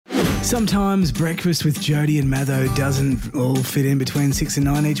Sometimes breakfast with Jodi and Matho doesn't all fit in between 6 and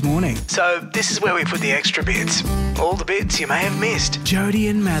 9 each morning. So this is where we put the extra bits. All the bits you may have missed. Jodi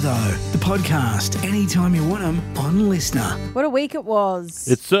and Matho, the podcast, anytime you want them on Listener. What a week it was.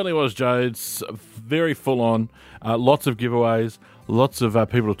 It certainly was, Joe. It's very full on. Lots of giveaways, lots of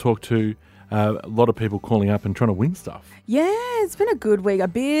people to talk to, a lot of people calling up and trying to win stuff. Yeah, it's been a good week, a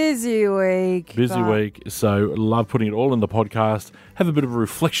busy week. Week, so love putting it all in the podcast, have a bit of a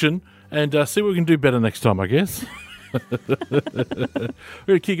reflection and see what we can do better next time, I guess. We're going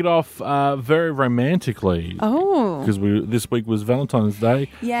to kick it off very romantically. Oh. Because this week was Valentine's Day.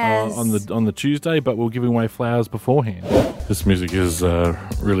 Yes. On the Tuesday, but we're giving away flowers beforehand. This music is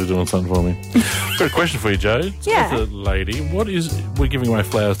really doing something for me. I've got a question for you, Joe. Yeah. As a lady, we're giving away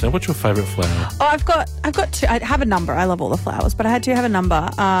flowers now. What's your favourite flower? Oh, I've got two. I have a number. I love all the flowers, but I had to have a number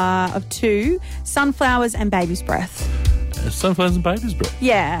of two: sunflowers and baby's breath. Sunflowers and baby's breath.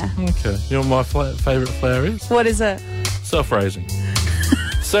 Yeah. Okay. You know what my favourite flower is? What is it? Self-raising.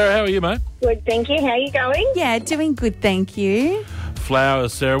 Sarah, how are you, mate? Good, thank you. How are you going? Yeah, doing good, thank you.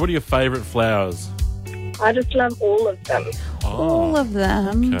 Flowers, Sarah. What are your favourite flowers? I just love all of them. All of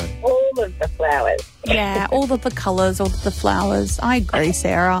them. Okay. All of the flowers. Yeah, all of the colours, all of the flowers. I agree,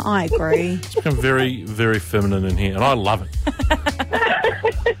 Sarah. I agree. It's become very, very feminine in here, and I love it.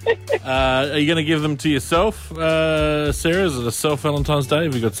 Are you going to give them to yourself, Sarah? Is it a self-Valentine's Day?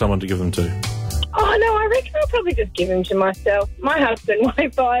 Have you got someone to give them to? Oh, no, I reckon I'll probably just give them to myself. My husband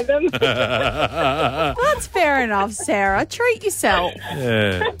won't buy them. That's fair enough, Sarah. Treat yourself.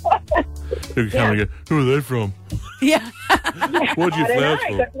 Yeah. Who come and go, who are they from? Yeah. What'd you I don't know. flowers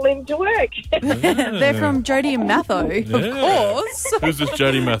for? Got to leave to work. They're from Jodi and Matho, of course. Who's this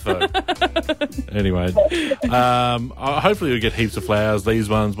Jodi Matho? Anyway, hopefully you'll get heaps of flowers. These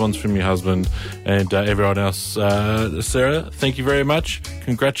one's from your husband and everyone else. Sarah, thank you very much.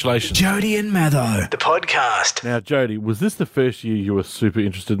 Congratulations. Jodi and Matho, the podcast. Now, Jodi, was this the first year you were super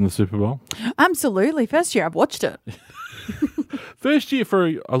interested in the Super Bowl? Absolutely. First year I've watched it. First year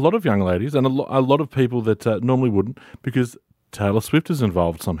for a lot of young ladies and a lot of people that normally wouldn't, because Taylor Swift is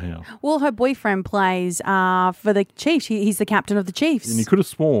involved somehow. Well, her boyfriend plays for the Chiefs. He's the captain of the Chiefs. And you could have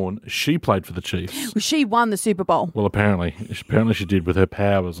sworn she played for the Chiefs. She won the Super Bowl. Well, apparently she did with her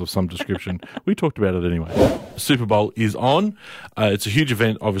powers of some description. We talked about it anyway. Super Bowl is on. It's a huge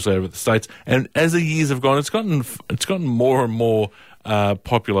event, obviously, over the States. And as the years have gone, it's gotten more and more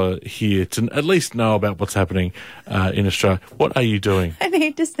popular here to at least know about what's happening in Australia. What are you doing? I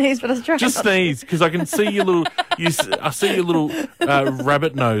need to sneeze, but I was trying Just sneeze, because I can see your little. I see your little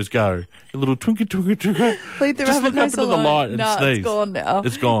rabbit nose go. Your little twinkle, twinkle, twinkle. Leave the Just rabbit look up nose into the alone. light and no, sneeze. It's gone now.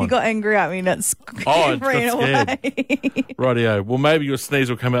 It's gone. You got angry at me and it's got ran scared. away. Rightio. Well, maybe your sneeze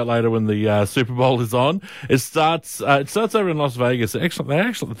will come out later when the Super Bowl is on. It starts over in Las Vegas. They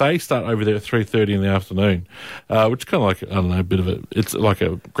start over there at 3:30 in the afternoon, which is kind of like, I don't know, a bit of it's like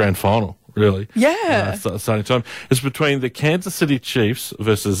a grand final. Really? Yeah. Starting time. It's between the Kansas City Chiefs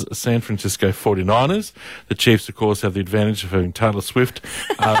versus San Francisco 49ers. The Chiefs, of course, have the advantage of having Taylor Swift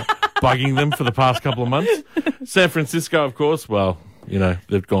bugging them for the past couple of months. San Francisco, of course, well, you know,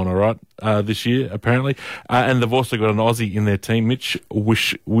 they've gone all right this year, apparently. And they've also got an Aussie in their team, Mitch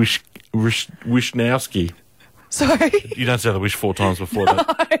Wishnowski. Sorry. You don't say the wish 4 times before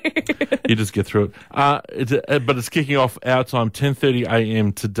that. You just get through it. But it's kicking off our time, 10:30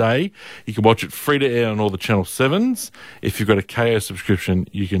 a.m. today. You can watch it free to air on all the Channel 7s. If you've got a KO subscription,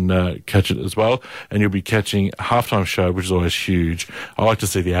 you can catch it as well. And you'll be catching a halftime show, which is always huge. I like to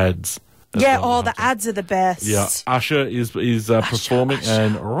see the ads. The ads are the best. Yeah, Usher is performing,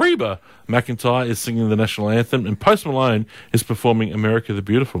 and Reba McEntire is singing the national anthem, and Post Malone is performing America the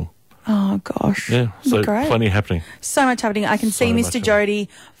Beautiful. Oh, gosh. Yeah, so great. plenty happening. So much happening. I can see Mr. Jodi,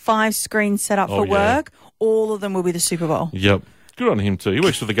 5 screens set up for work. All of them will be the Super Bowl. Yep. Good on him too. He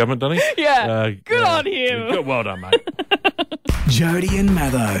works for the government, doesn't he? Yeah. Good on him. Well done, mate. Jodi and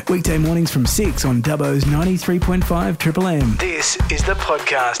Matho, weekday mornings from 6 on Dubbo's 93.5 Triple M. This is the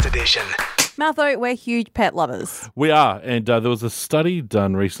podcast edition. Matho, we're huge pet lovers. We are, and there was a study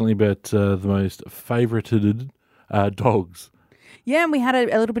done recently about the most favoured dogs. Yeah, and we had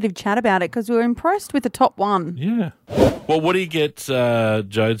a little bit of chat about it because we were impressed with the top one. Yeah. Well, what do you get,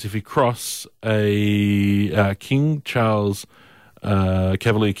 Jodes, if you cross a King Charles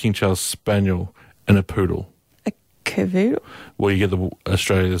Cavalier King Charles Spaniel and a poodle? A cavoodle? Well, you get the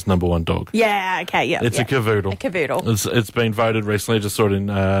Australia's number 1 dog. Yeah, okay, yeah. It's a cavoodle. A cavoodle. It's been voted recently, just saw it in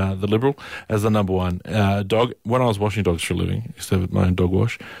the Liberal, as the number 1 dog. When I was washing dogs for a living, I used to have my own dog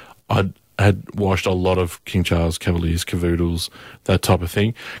wash, I had washed a lot of King Charles Cavaliers, cavoodles, that type of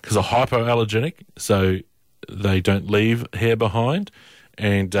thing, because they're hypoallergenic, so they don't leave hair behind,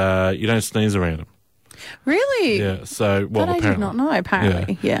 and you don't sneeze around them. Really? Yeah. So, well, That I did not know.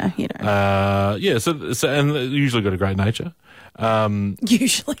 Apparently, yeah. So and they usually got a great nature.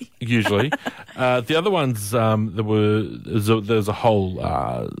 Usually. The other ones, there's a whole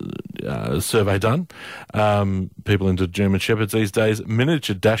survey done. People into German Shepherds these days,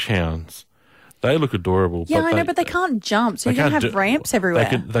 miniature dash hounds. They look adorable. Yeah, I know, but they can't jump, so you don't have ramps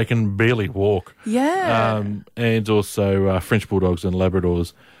everywhere. They can barely walk. Yeah. And also French Bulldogs and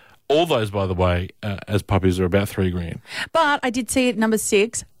Labradors. All those, by the way, as puppies are about $3,000. But I did see at number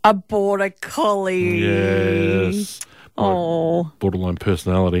 6, a Border Collie. Yes. Oh. Borderline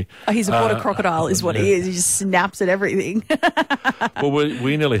personality. Oh, he's a border crocodile is what he is. He just snaps at everything. Well,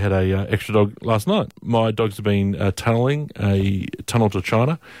 we nearly had a extra dog last night. My dogs have been tunnelling a tunnel to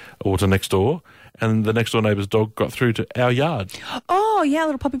China or to next door, and the next door neighbour's dog got through to our yard. Oh, yeah,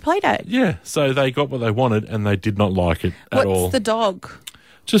 little puppy play date. Yeah, so they got what they wanted, and they did not like it at all. What's the dog?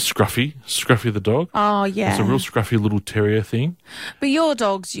 Just Scruffy the dog. Oh, yeah. It's a real scruffy little terrier thing. But your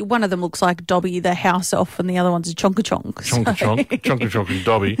dogs, one of them looks like Dobby the house elf and the other one's a Chonka Chonk. Chonka Chonk and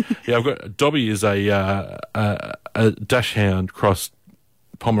Dobby. Yeah, I've got Dobby is a dachshund cross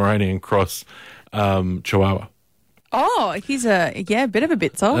Pomeranian cross Chihuahua. Oh, he's a bit of a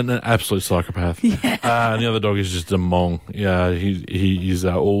bitzo. An absolute psychopath. Yeah. And the other dog is just a Mong. Yeah, he's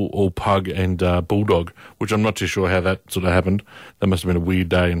all pug and bulldog, which I'm not too sure how that sort of happened. That must have been a weird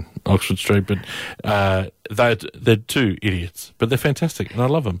day in Oxford Street, but they're two idiots, but they're fantastic, and I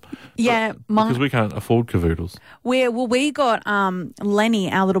love them. Yeah, because we can't afford cavoodles. We got Lenny,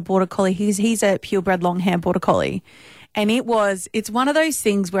 our little border collie. He's a purebred long hair border collie. And it's one of those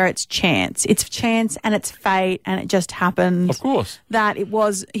things where it's chance. It's chance and it's fate, and it just happened. Of course. That he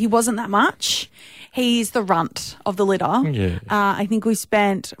wasn't that much. He's the runt of the litter. Yeah. I think we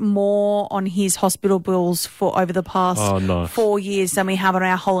spent more on his hospital bills for over the past 4 years than we have on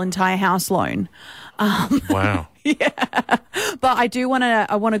our whole entire house loan. Wow. Yeah. But I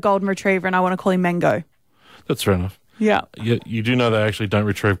want a golden retriever, and I want to call him Mango. That's fair enough. Yeah. You do know they actually don't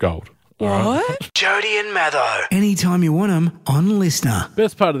retrieve gold. What? Right. Jodi and Matho. Anytime you want them, on Listener.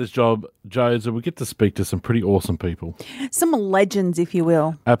 Best part of this job, Joe, is that we get to speak to some pretty awesome people. Some legends, if you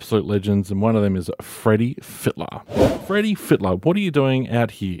will. Absolute legends, and one of them is Freddie Fittler. Freddie Fittler, what are you doing out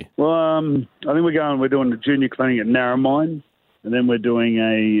here? Well, I think we're doing the junior clinic at Narromine, and then we're doing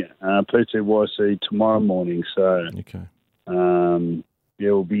a PTYC tomorrow morning. So, okay.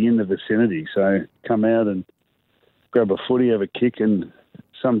 We'll be in the vicinity. So come out and grab a footy, have a kick, and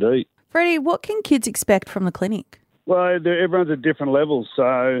some to eat. Freddie, what can kids expect from the clinic? Well, everyone's at different levels.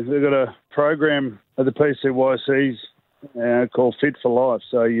 So they've got a program at the PCYCs called Fit for Life.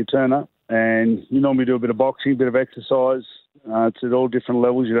 So you turn up and you normally do a bit of boxing, a bit of exercise. It's at all different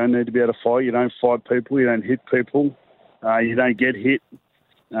levels. You don't need to be able to fight. You don't fight people. You don't hit people. You don't get hit.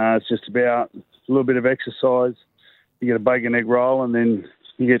 It's just about a little bit of exercise. You get a bacon egg roll and then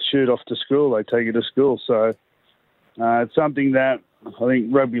you get shooed off to school. They take you to school. So it's something that I think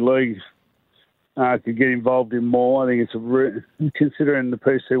rugby league could get involved in more. I think it's considering the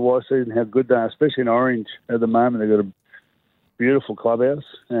PCYC and how good they are, especially in Orange at the moment. They've got a beautiful clubhouse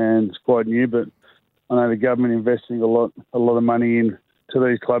and it's quite new, but I know the government investing a lot of money into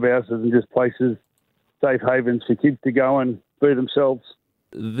these clubhouses and just places, safe havens for kids to go and be themselves.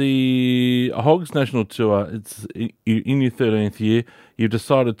 The Hogs National Tour, it's in your 13th year. You've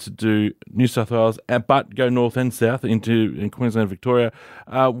decided to do New South Wales, but go north and south in Queensland and Victoria.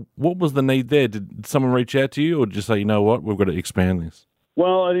 What was the need there? Did someone reach out to you, or did you say, you know what, we've got to expand this?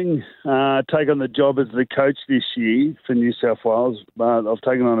 Well, I didn't take on the job as the coach this year for New South Wales, but I've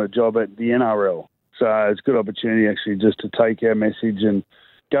taken on a job at the NRL. So it's a good opportunity actually just to take our message and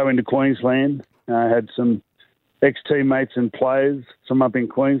go into Queensland. I had some ex-teammates and players from up in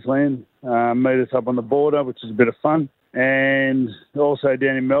Queensland meet us up on the border, which is a bit of fun. And also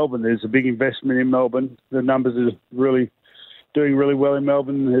down in Melbourne, there's a big investment in Melbourne. The numbers are really doing really well in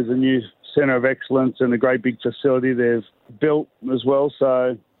Melbourne. There's a new centre of excellence and a great big facility they've built as well.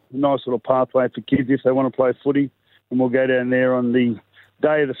 So a nice little pathway for kids if they want to play footy. And we'll go down there on the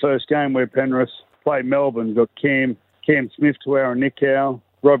day of the first game where Penrith played Melbourne. We've got Cam Smith, Tawara and Nick Howe,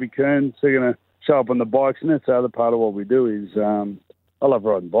 Robbie Kearns. They're going to show up on the bikes, and that's the other part of what we do is I love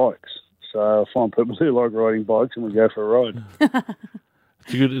riding bikes. So I find people who like riding bikes and we go for a ride.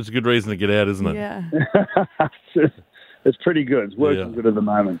 It's a good reason to get out, isn't it? Yeah. It's pretty good. It's working good at the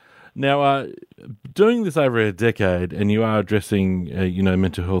moment. Now, doing this over a decade, and you are addressing,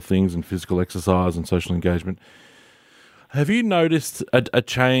 mental health things and physical exercise and social engagement, Have you noticed a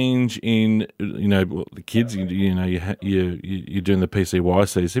change in, the kids? You're doing the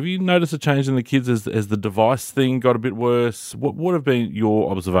PCYCs. Have you noticed a change in the kids as the device thing got a bit worse? What have been your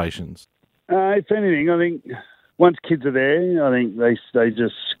observations? If anything, I think once kids are there, I think they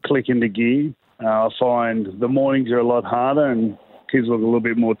just click into gear. I find the mornings are a lot harder and kids look a little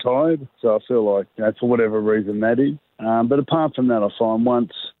bit more tired. So I feel like, for whatever reason that is. But apart from that, I find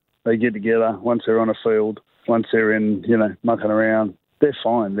once they get together, once they're on a field, once they're in, mucking around, they're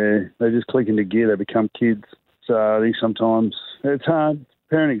fine. They just click into gear. They become kids. So I think sometimes it's hard.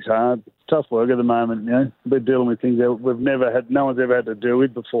 Parenting's hard. It's tough work at the moment. We're dealing with things that no one's ever had to deal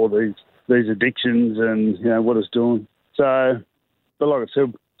with before. These addictions and what it's doing. So, but like I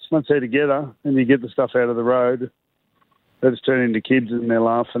said, once they're together and you get the stuff out of the road, they just turn into kids and they're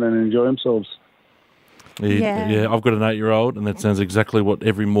laughing and enjoy themselves. Yeah, I've got an 8-year-old, and that sounds exactly what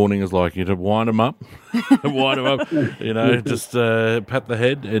every morning is like. You wind them up, just pat the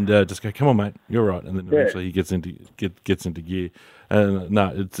head and just go, "Come on, mate, you're right." And then eventually he gets into gear.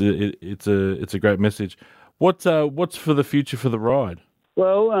 No, it's a great message. What's for the future for the ride?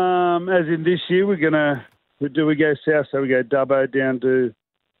 Well, as in this year, we go south, so we go Dubbo down to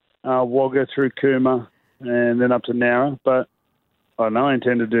Wagga through Cooma and then up to Nowra. But I know I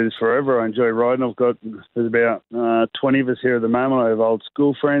intend to do this forever. I enjoy riding. There's about 20 of us here at the moment. I have old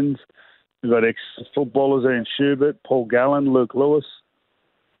school friends. We've got ex-footballers Ian Schubert, Paul Gallen, Luke Lewis.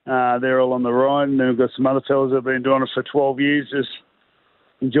 They're all on the ride. And then we've got some other fellas that have been doing it for 12 years, just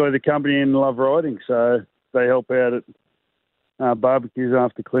enjoy the company and love riding. So they help out at barbecues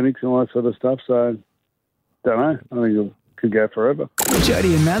after clinics and all that sort of stuff. So, don't know. I think it could go forever.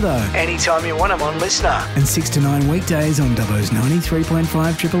 Jodi and Matho. Anytime you want them on Listener. And 6 to 9 weekdays on Dubbo's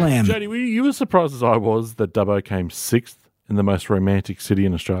 93.5 Triple M. Jodi, were you as surprised as I was that Dubbo came 6th in the most romantic city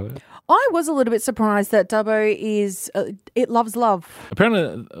in Australia? I was a little bit surprised that Dubbo it loves love.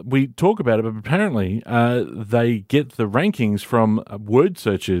 Apparently, we talk about it, but apparently they get the rankings from word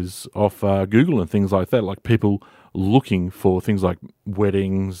searches off Google and things like that, like people looking for things like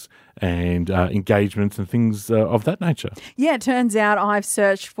weddings and engagements and things of that nature. Yeah, it turns out I've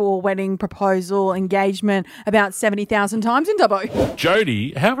searched for wedding, proposal, engagement about 70,000 times in Dubbo.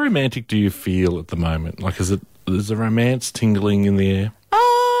 Jodi, how romantic do you feel at the moment? Like, is a romance tingling in the air?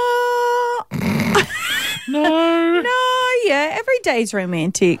 No. Yeah, every day's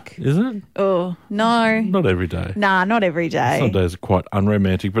romantic. Is it? Oh, no. Not every day. Nah, not every day. Some days are quite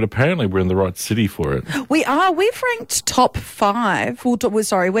unromantic, but apparently we're in the right city for it. We are. We've ranked top 5.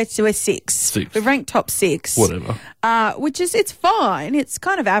 We're 6. We've ranked top 6. Whatever. It's fine. It's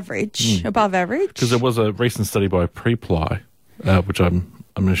kind of average, above average. Because there was a recent study by Preply, which I'm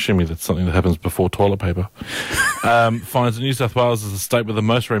assuming that's something that happens before toilet paper, finds that New South Wales is the state with the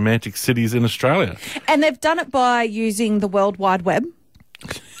most romantic cities in Australia. And they've done it by using the World Wide Web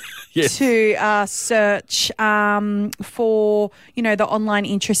yes. to search for, the online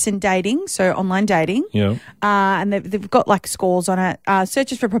interest in dating, so online dating. Yeah. And they've got, scores on it.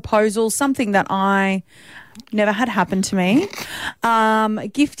 Searches for proposals, something that I never had happen to me.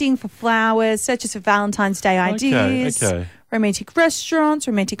 Gifting for flowers, searches for Valentine's Day ideas. Okay. Romantic restaurants,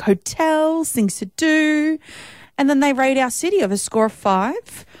 romantic hotels, things to do. And then they rate our city of a score of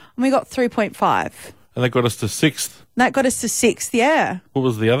 5. And we got 3.5. And that got us to 6th. That got us to 6th, yeah. What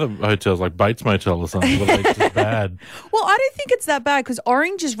was the other hotels, like Bates Motel or something? Were they just bad? Well, I don't think it's that bad because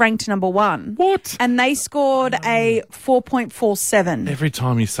Orange is ranked number 1. What? And they scored a 4.47. Every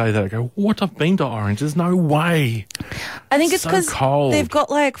time you say that, I go, what? I've been to Orange. There's no way. I think it's because they've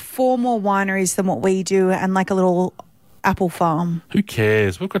got 4 more wineries than what we do and a little apple farm. Who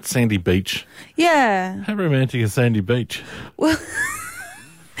cares? We've got Sandy Beach. Yeah. How romantic is Sandy Beach? Well,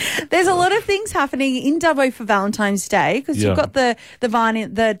 there's a lot of things happening in Dubbo for Valentine's Day because you've got the Dine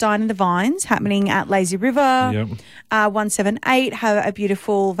in the Vines happening at Lazy River. Yep. 178 have a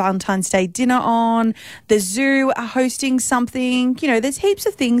beautiful Valentine's Day dinner on. The zoo are hosting something. There's heaps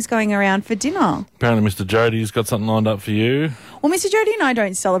of things going around for dinner. Apparently Mr. Jodi's got something lined up for you. Well, Mr. Jodi and I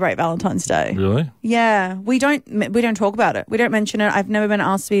don't celebrate Valentine's Day. Really? Yeah. We don't talk about it. We don't mention it. I've never been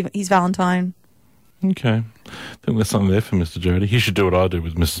asked to be his Valentine. Okay. I think there's something there for Mr. Jodi. He should do what I do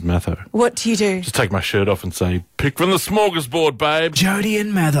with Mrs. Matho. What do you do? Just take my shirt off and say, pick from the smorgasbord, babe. Jodi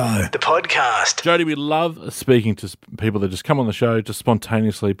and Matho, the podcast. Jodi, we love speaking to people that just come on the show just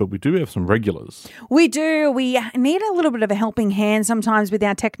spontaneously, but we do have some regulars. We do. We need a little bit of a helping hand sometimes with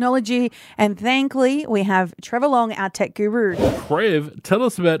our technology, and thankfully we have Trevor Long, our tech guru. Trev, tell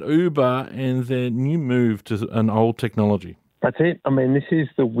us about Uber and their new move to an old technology. That's it. I mean, this is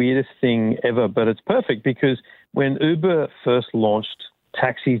the weirdest thing ever, but it's perfect because when Uber first launched,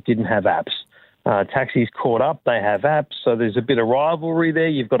 taxis didn't have apps. Taxis caught up. They have apps, so there's a bit of rivalry there.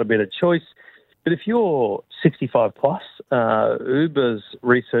 You've got a bit of choice. But if you're 65 plus, Uber's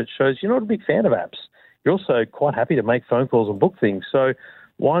research shows you're not a big fan of apps. You're also quite happy to make phone calls and book things. So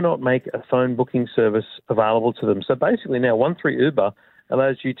why not make a phone booking service available to them? So basically now 13Uber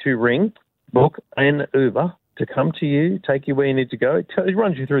allows you to ring, book an Uber to come to you, take you where you need to go. It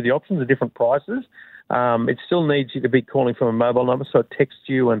runs you through the options, the different prices. It still needs you to be calling from a mobile number, so it texts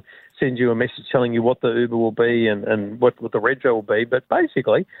you and sends you a message telling you what the Uber will be and what the rego will be. But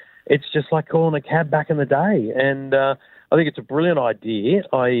basically, it's just like calling a cab back in the day. And I think it's a brilliant idea.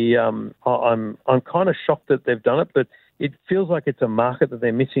 I'm kind of shocked that they've done it, but it feels like it's a market that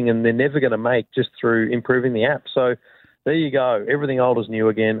they're missing and they're never going to make just through improving the app. So there you go. Everything old is new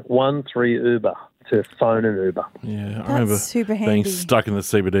again. 13Uber to phone an Uber. Yeah, I remember super being stuck in the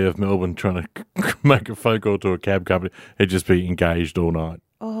CBD of Melbourne trying to make a phone call to a cab company. It'd just be engaged all night.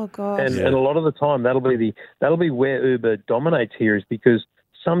 Oh gosh. And a lot of the time that'll be where Uber dominates here, is because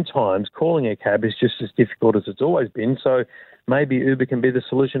sometimes calling a cab is just as difficult as it's always been. So maybe Uber can be the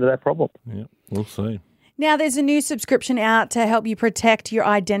solution to that problem. Yeah, we'll see. Now, there's a new subscription out to help you protect your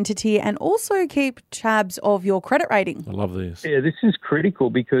identity and also keep tabs of your credit rating. I love this. Yeah, this is critical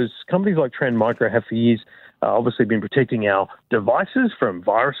because companies like Trend Micro have for years obviously been protecting our devices from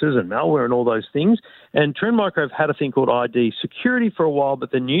viruses and malware and all those things. And Trend Micro have had a thing called ID security for a while,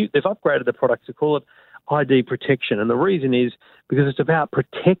 but they've upgraded the product to call it ID protection. And the reason is because it's about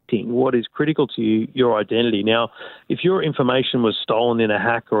protecting what is critical to you, your identity. Now, if your information was stolen in a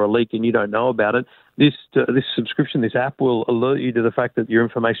hack or a leak and you don't know about it, this subscription, this app will alert you to the fact that your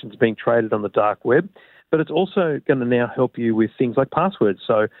information is being traded on the dark web. But it's also going to now help you with things like passwords.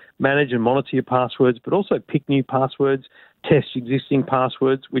 So manage and monitor your passwords, but also pick new passwords, test existing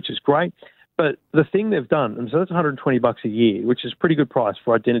passwords, which is great. But the thing they've done, and so that's $120 a year, which is a pretty good price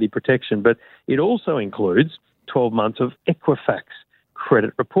for identity protection, but it also includes 12 months of Equifax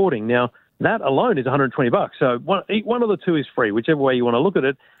credit reporting. Now, that alone is $120. So one of the two is free, whichever way you want to look at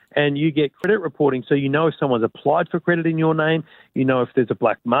it, and you get credit reporting, so you know if someone's applied for credit in your name, you know if there's a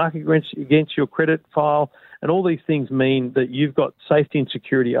black mark against your credit file, and all these things mean that you've got safety and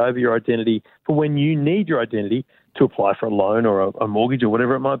security over your identity for when you need your identity to apply for a loan or a mortgage or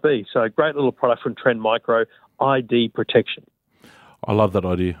whatever it might be. So a great little product from Trend Micro, ID protection. I love that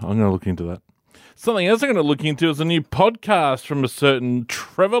idea. I'm going to look into that. Something else I'm going to look into is a new podcast from a certain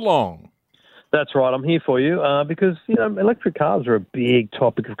Trevor Long. That's right. I'm here for you because, electric cars are a big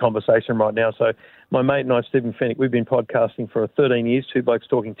topic of conversation right now. So my mate and I, Stephen Fennick, we've been podcasting for 13 years, Two Blokes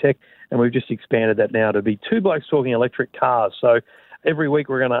Talking Tech, and we've just expanded that now to be Two Blokes Talking Electric Cars. So every week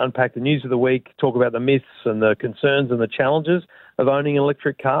we're going to unpack the news of the week, talk about the myths and the concerns and the challenges of owning an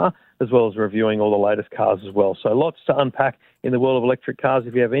electric car, as well as reviewing all the latest cars as well. So lots to unpack in the world of electric cars.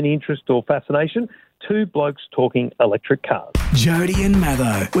 If you have any interest or fascination, Two Blokes Talking Electric Cars. Jodi and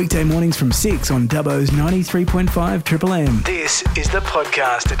Matho, weekday mornings from 6 on Dubbo's 93.5 Triple M. This is the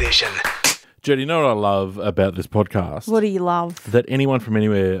podcast edition. Jodi, you know what I love about this podcast? What do you love? That anyone from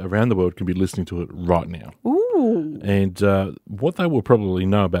anywhere around the world can be listening to it right now. Ooh. And what they will probably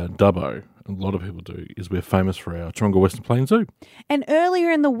know about Dubbo, a lot of people do, is we're famous for our Taronga Western Plains Zoo. And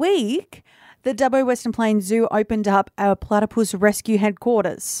earlier in the week, the Dubbo Western Plains Zoo opened up our platypus rescue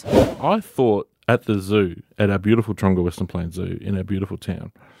headquarters. I thought at the zoo, at our beautiful Taronga Western Plains Zoo in our beautiful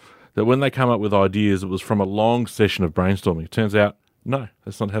town, that when they come up with ideas, it was from a long session of brainstorming. It turns out, no,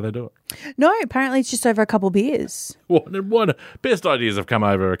 that's not how they do it. No, apparently it's just over a couple of beers. What best ideas have come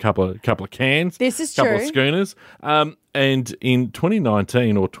over a couple of cans. This is couple true. Of schooners. And in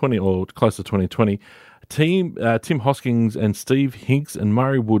 2019 or close to 2020, Tim Hoskins and Steve Hinks and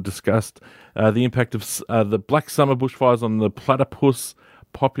Murray Wood discussed the impact of the black summer bushfires on the platypus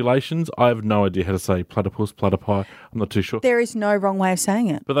populations. I have no idea how to say platypus, platypi. I'm not too sure. There is no wrong way of saying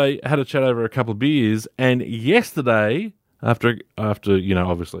it. But they had a chat over a couple of beers, and yesterday, after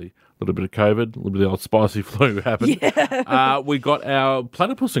obviously a little bit of COVID, a little bit of the old spicy flu happened, we got our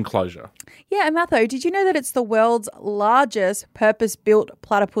platypus enclosure. Yeah, and Matho, did you know that it's the world's largest purpose-built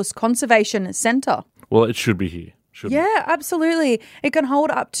platypus conservation centre? Well, it should be here. Yeah, absolutely. It can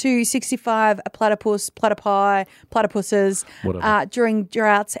hold up to 65 platypus, platypi, platypuses during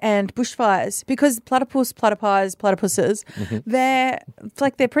droughts and bushfires, because platypus, platypis, platypuses, they're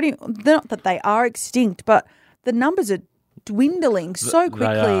not that they are extinct, but the numbers are dwindling so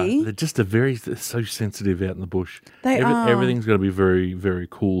quickly. They're just they're so sensitive out in the bush. They are. Everything's got to be very, very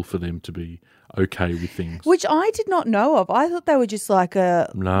cool for them to be okay with things. Which I did not know of. I thought they were just like a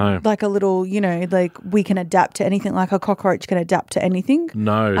little, like we can adapt to anything, like a cockroach can adapt to anything.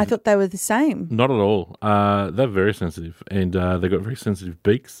 No. I thought they were the same. Not at all. They're very sensitive, and they've got very sensitive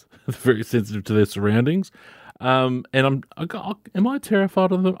beaks. They're very sensitive to their surroundings. And am I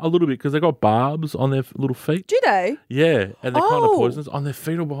terrified of them? A little bit, because they've got barbs on their little feet. Do they? Yeah, and they're kind of poisonous. On their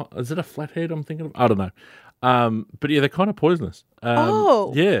feet, is it a flathead I'm thinking of? I don't know. But yeah, they're kind of poisonous.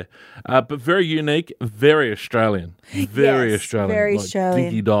 Yeah. But very unique, very Australian. Very Australian. Very like Australian.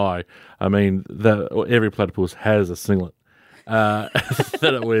 Dinky dye. I mean, every platypus has a singlet that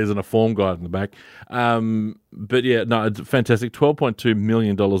it wears and a form guide in the back. But yeah, no, it's fantastic. $12.2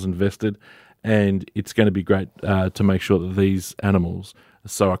 million invested. And it's going to be great to make sure that these animals are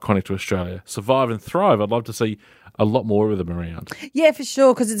so iconic to Australia survive and thrive. I'd love to see a lot more of them around. Yeah, for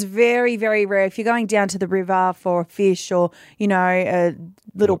sure, because it's very, very rare. If you're going down to the river for a fish or, a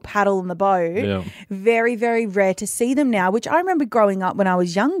little paddle in the boat, very, very rare to see them now, which I remember growing up when I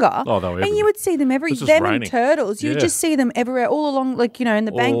was younger. Oh, they were everywhere. And you would see them them and turtles. You would just see them everywhere, all along, in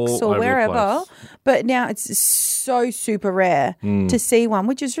the banks All or over the wherever. place. But now it's so super rare to see one,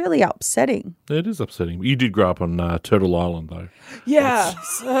 which is really upsetting. It is upsetting. You did grow up on Turtle Island, though. Yeah.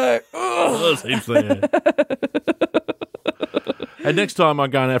 There's heaps there. And next time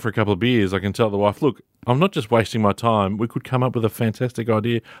I'm going out for a couple of beers, I can tell the wife, look, I'm not just wasting my time. We could come up with a fantastic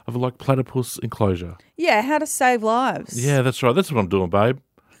idea of a platypus enclosure. Yeah, how to save lives. Yeah, that's right. That's what I'm doing, babe.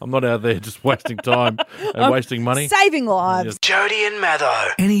 I'm not out there just wasting time and wasting money. Saving lives. Jodi and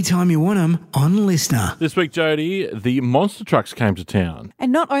Matho. Anytime you want them, on Listener. This week, Jodi, the monster trucks came to town.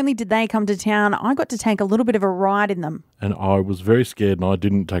 And not only did they come to town, I got to take a little bit of a ride in them. And I was very scared and I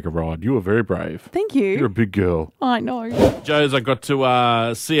didn't take a ride. You were very brave. Thank you. You're a big girl. I know. Joes, I got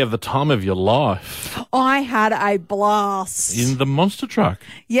to see have the time of your life. I had a blast. In the monster truck.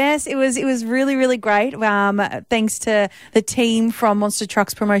 Yes, it was really, really great. Thanks to the team from Monster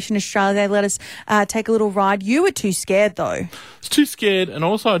Trucks Promotion Australia, they let us take a little ride. You were too scared, though. I was too scared, and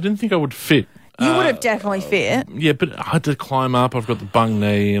also I didn't think I would fit. You would have definitely fit. Yeah, but I had to climb up. I've got the bung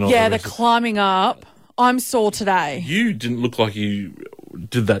knee and all Yeah, the the rest climbing up. I'm sore today. You didn't look like you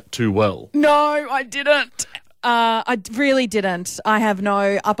did that too well. No, I didn't. I really didn't. I have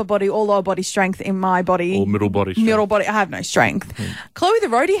no upper body or lower body strength in my body. Or middle body strength. Middle body. I have no strength. Chloe the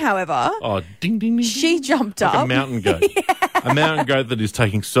roadie, however. Oh, ding, ding, ding. She jumped like up. a mountain goat. A mountain goat that is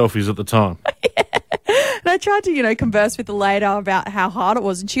taking selfies at the time. And I tried to, converse with her later about how hard it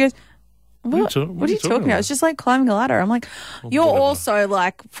was. And she goes, What are you talking about? It's just like climbing a ladder. I'm like, you're whatever.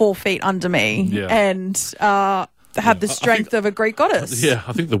 Also 4 feet under me and have the strength of a Greek goddess. Yeah,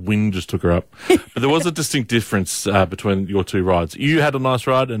 I think the wind just took her up. But there was a distinct difference between your two rides. You had a nice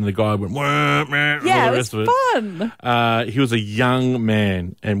ride and the guy went, wah, meh, and all Yeah, the it rest was of it. fun. He was a young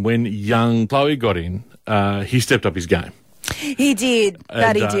man, and when young Chloe got in, he stepped up his game. He did.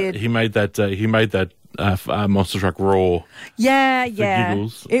 He did. He made that monster truck roar. Yeah.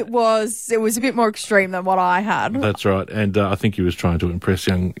 giggles. It was a bit more extreme than what I had. That's right, and I think he was trying to impress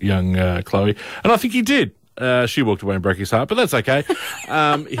young Chloe, and I think he did. She walked away and broke his heart, but that's okay.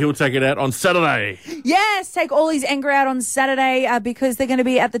 He'll take it out on Saturday. Yes, take all his anger out on Saturday because they're going to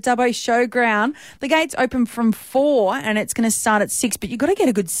be at the Dubbo Showground. The gates open from 4 and it's going to start at 6, but you've got to get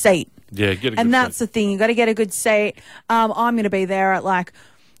a good seat. Yeah, get a good And that's seat. the thing. You've got to get a good seat. I'm going to be there at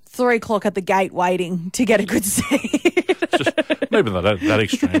 3 o'clock at the gate waiting to get a good seat. Maybe not that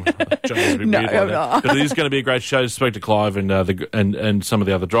extreme. John's a bit No, weird like I'm that. not. But it is going to be a great show. Spoke to Clive and and some of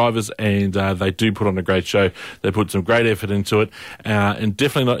the other drivers, and they do put on a great show. They put some great effort into it, and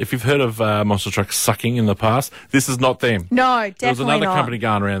definitely not. If you've heard of monster trucks sucking in the past, this is not them. No, definitely There was another not. company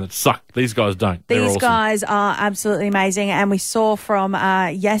going around that sucked. These guys don't. They're These awesome. guys are absolutely amazing, and we saw from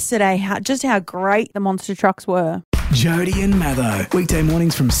yesterday how great the monster trucks were. Jodi and Matho. Weekday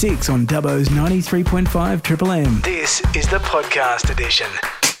mornings from 6 on Dubbo's 93.5 Triple M. This is the podcast edition.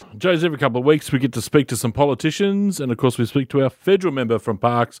 Joe's, every couple of weeks we get to speak to some politicians, and of course we speak to our federal member from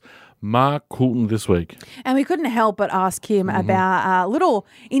Parks, Mark Coulton, this week. And we couldn't help but ask him about a little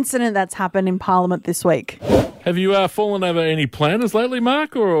incident that's happened in Parliament this week. Have you fallen over any planners lately,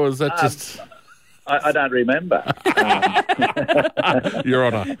 Mark, or is that just... I don't remember. Your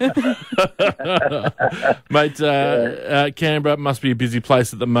Honour. Mate, Canberra must be a busy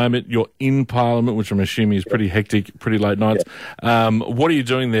place at the moment. You're in Parliament, which I'm assuming is pretty hectic, pretty late nights. What are you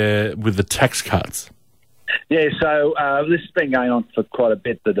doing there with the tax cuts? Yeah, so this has been going on for quite a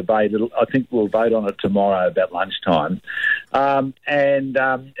bit, the debate. I think we'll vote on it tomorrow about lunchtime. And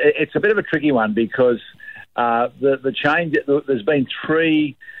it's a bit of a tricky one because the change, there's been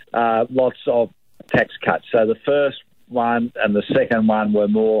three lots of tax cuts. So the first one and the second one were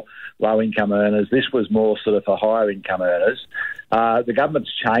more low-income earners. This was more sort of for higher-income earners. The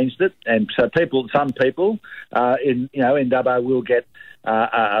government's changed it, and so some people in Dubbo will get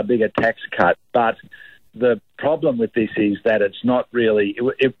a bigger tax cut. But the problem with this is that it's not really.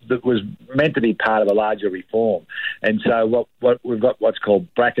 It was meant to be part of a larger reform, and so what we've got what's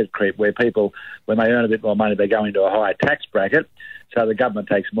called bracket creep, where people, when they earn a bit more money, they go into a higher tax bracket. So the government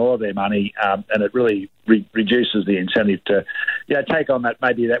takes more of their money, and it really reduces the incentive to, take on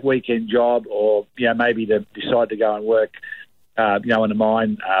that weekend job, or maybe to decide to go and work, in a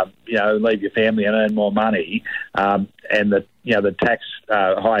mine, leave your family and earn more money, and the tax,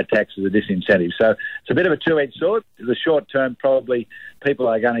 higher tax is a disincentive. So it's a bit of a two-edged sword. The short term, probably people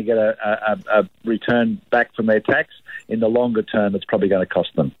are going to get a return back from their tax. In the longer term, it's probably going to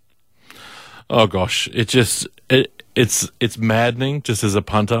cost them. Oh gosh, it's maddening just as a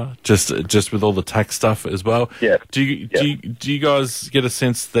punter, just with all the tax stuff as well. Yeah. Do you guys get a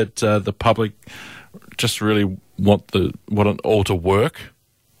sense that the public just really want it all to work?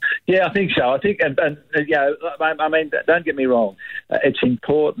 Yeah, I think so. I think, I mean, don't get me wrong. It's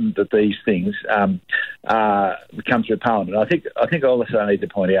important that these things come through Parliament. I think also I need to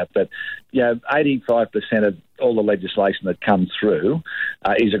point out that 85% of all the legislation that comes through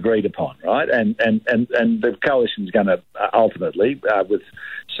is agreed upon, right? And the coalition's going to ultimately, with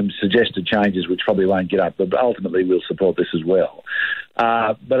some suggested changes, which probably won't get up, but ultimately we'll support this as well.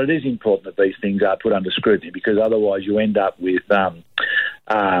 But it is important that these things are put under scrutiny, because otherwise you end up with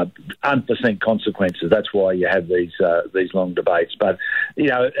unforeseen consequences. That's why you have these long debates. But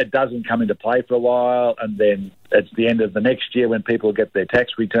it doesn't come into play for a while, and then it's the end of the next year when people get their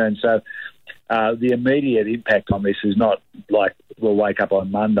tax returns. So the immediate impact on this is not like we'll wake up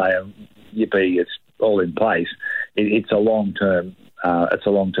on Monday and yippee, it's all in place. It's a long term. It's a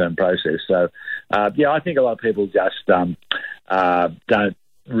long term process. So I think a lot of people just don't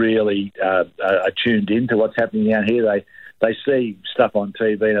really are tuned into what's happening down here. They see stuff on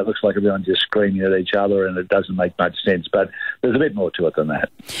TV and it looks like everyone's just screaming at each other, and it doesn't make much sense. But there's a bit more to it than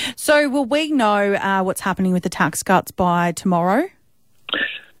that. So will we know what's happening with the tax cuts by tomorrow?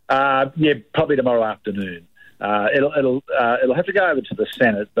 Probably tomorrow afternoon. It'll have to go over to the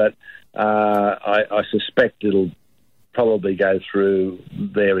Senate, but I suspect it'll probably go through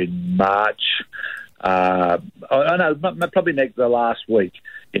there in March. Probably the last week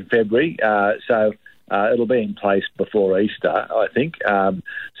in February. So it'll be in place before Easter, I think.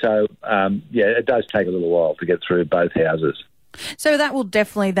 It does take a little while to get through both houses. So that will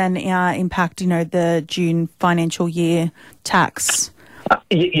definitely then impact, the June financial year tax.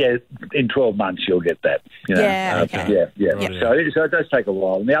 In 12 months you'll get that. Okay. So it does take a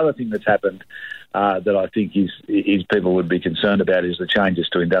while. And the other thing that's happened that I think is people would be concerned about is the changes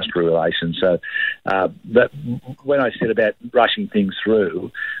to industrial relations. So that when I said about rushing things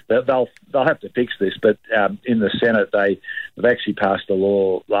through, they'll have to fix this. But in the Senate, they've actually passed a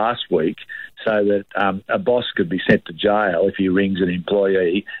law last week so that a boss could be sent to jail if he rings an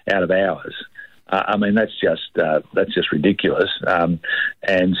employee out of hours. I mean, that's just ridiculous. And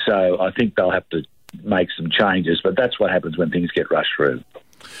so I think they'll have to make some changes. But that's what happens when things get rushed through.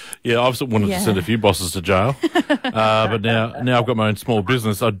 Yeah, I've wanted to send a few bosses to jail, but now I've got my own small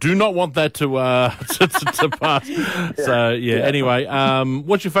business. I do not want that to pass. Yeah. So Anyway,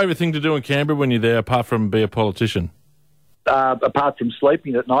 what's your favourite thing to do in Canberra when you're there, apart from be a politician? Apart from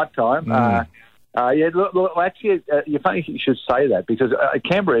sleeping at night time. Actually, funny you should say that, because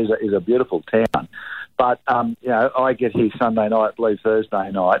Canberra is a beautiful town. But, I get here Sunday night, leave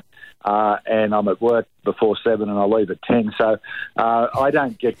Thursday night, and I'm at work before 7 and I leave at 10. So I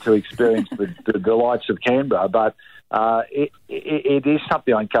don't get to experience the delights of Canberra, but it is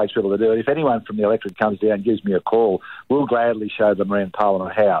something I encourage people to do. And if anyone from the electorate comes down and gives me a call, we'll gladly show them around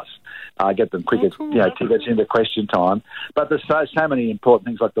Parliament House. Get them tickets into question time. But there's so many important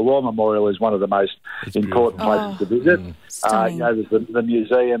things, like the War Memorial is one of the most important places to visit. There's the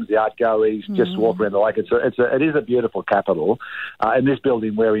museums, the art galleries, just walk around the lake. It is a beautiful capital. And this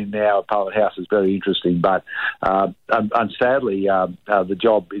building we're in now at Parliament House is very interesting. But sadly, the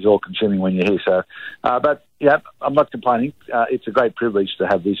job is all consuming when you're here. So, I'm not complaining. It's a great privilege to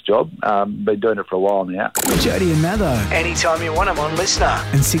have this job. Been doing it for a while now. Jodi and Matho. Anytime you want them on Listener.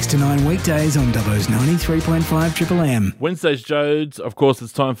 And 6 to 9 weekdays on Dubbo's 93.5 Triple M. Wednesdays, Jodes. Of course,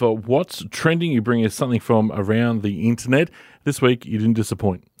 it's time for What's Trending. You bring us something from around the internet. This week, you didn't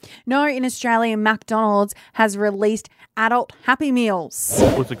disappoint. No, in Australia, McDonald's has released adult Happy Meals.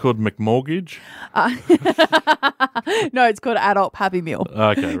 What's it called? McMortgage? No, it's called Adult Happy Meal.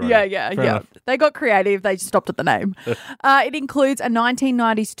 Okay, right. Yeah. They got creative. They just stopped at the name. It includes a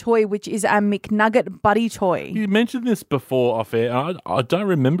 1990s toy, which is a McNugget Buddy toy. You mentioned this before off air. I don't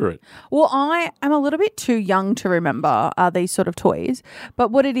remember it. Well, I am a little bit too young to remember these sort of toys.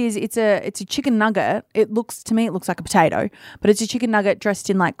 But what it is, it's a chicken nugget. To me, it looks like a potato, but it's a chicken nugget dressed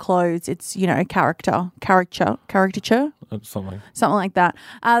in like clothes. It's, caricature. Something like that.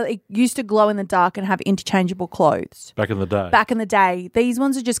 It used to glow in the dark and have interchangeable clothes. back in the day. Back in the day. These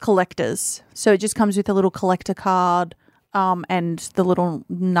ones are just collectors. So it just comes with a little collector card and the little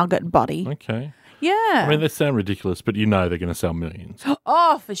nugget buddy. Okay. Yeah. I mean, they sound ridiculous, but they're going to sell millions.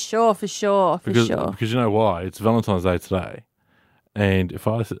 Oh, for sure. Because you know why? It's Valentine's Day today. And if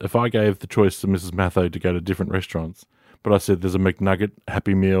I gave the choice to Mrs. Matho to go to different restaurants, but I said there's a McNugget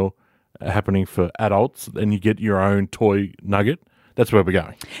Happy Meal happening for adults, and you get your own toy nugget, that's where we're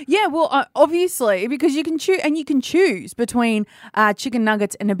going. Yeah, well, obviously, because you can choose between chicken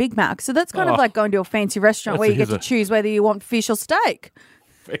nuggets and a Big Mac. So that's kind of like going to a fancy restaurant where you get to choose whether you want fish or steak.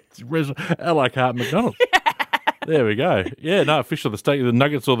 Fancy restaurant, a la carte McDonald's. There we go. Yeah, no, fish or the steak, the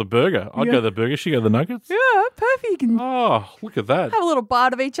nuggets or the burger. I'd go the burger, she go the nuggets. Yeah, perfect. You can look at that. have a little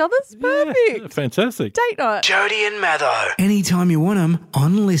bite of each other's. Perfect. Yeah, fantastic. Date night. Jodi and Matho. Anytime you want them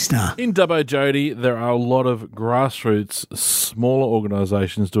on Listener. In Dubbo, Jodi, there are a lot of grassroots, smaller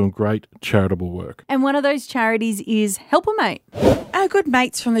organisations doing great charitable work. And one of those charities is Help a Mate. Our good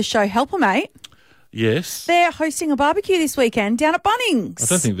mates from the show Help a Mate, Yes. they're hosting a barbecue this weekend down at Bunnings. I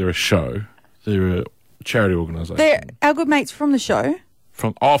don't think they're a show. They're a charity organisation. They're our good mates from the show.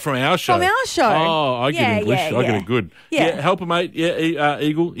 From our show. From our show. Oh, I get English. I get it good. Yeah. Help a Mate. Yeah,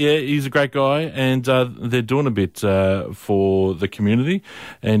 Eagle. Yeah, he's a great guy, and they're doing a bit for the community,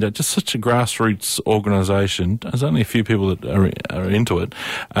 and just such a grassroots organisation. There's only a few people that are into it,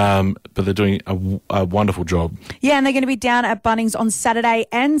 but they're doing a wonderful job. Yeah, and they're going to be down at Bunnings on Saturday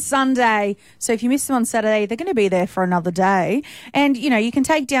and Sunday. So if you miss them on Saturday, they're going to be there for another day. And, you can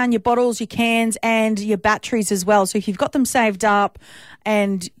take down your bottles, your cans, and your batteries as well. So if you've got them saved up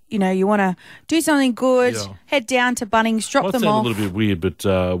and, you want to do something good, head down to Bunnings, drop them off. Might sound a little bit weird,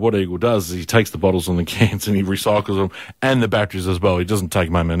 but what Eagle does is he takes the bottles and the cans and he recycles them and the batteries as well. He doesn't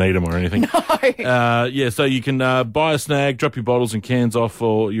take them and eat them or anything. No. So you can buy a snag, drop your bottles and cans off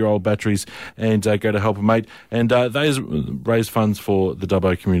for your old batteries and go to Help a Mate. And they raise funds for the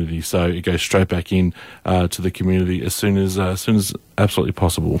Dubbo community. So it goes straight back in to the community as soon as absolutely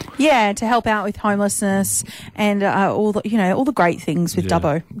possible. Yeah, to help out with homelessness and all the great things with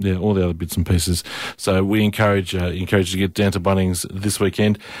Dubbo. Yeah, all the other bits and pieces. So we encourage you to get down to Bunnings this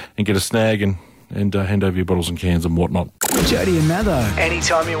weekend and get a snag and hand over your bottles and cans and whatnot. Jodi and Matho.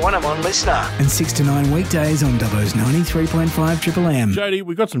 Anytime you want them on Listener. And 6 to 9 weekdays on Dubbo's 93.5 Triple M. Jodi,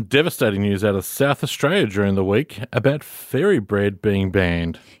 we got some devastating news out of South Australia during the week about fairy bread being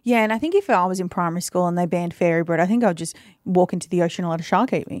banned. Yeah, and I think if I was in primary school and they banned fairy bread, I think I'd just walk into the ocean and let a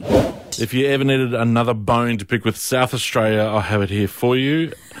shark eat me. If you ever needed another bone to pick with South Australia, I have it here for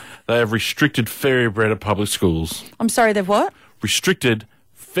you. They have restricted fairy bread at public schools. I'm sorry, they've what? Restricted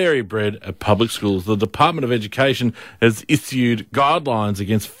fairy bread at public schools. The Department of Education has issued guidelines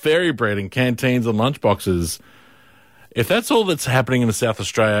against fairy bread in canteens and lunchboxes. If that's all that's happening in South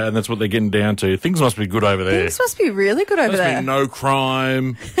Australia and that's what they're getting down to, things must be good over there. Things must be really good over there. Must be no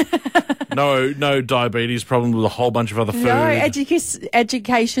crime, no diabetes problem with a whole bunch of other food. No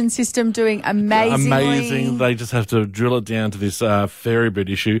education system doing amazingly. Amazing. They just have to drill it down to this fairy bread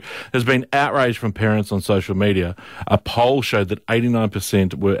issue. There's been outrage from parents on social media. A poll showed that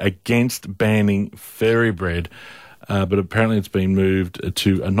 89% were against banning fairy bread. But apparently it's been moved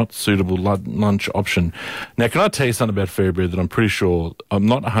to a not suitable lunch option. Now, can I tell you something about fairy bread that I'm pretty sure, I'm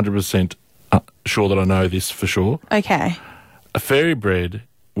not 100% sure that I know this for sure. Okay. A fairy bread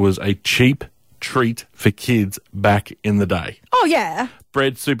was a cheap treat for kids back in the day. Oh, yeah.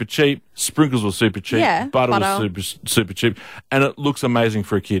 Bread super cheap, sprinkles were super cheap, butter was super cheap, and it looks amazing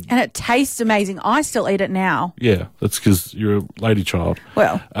for a kid. And it tastes amazing. I still eat it now. Yeah, that's because you're a lady child.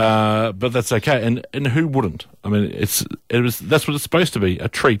 Well, but that's okay. And who wouldn't? I mean, that's what it's supposed to be, a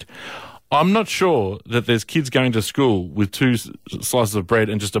treat. I'm not sure that there's kids going to school with 2 slices of bread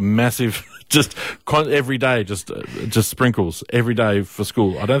and just a massive, every day, just sprinkles every day for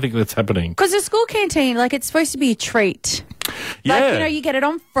school. I don't think that's happening. Because the school canteen, it's supposed to be a treat. Like, you get it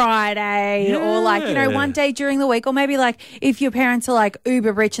on Friday or like, one day during the week, or maybe like if your parents are like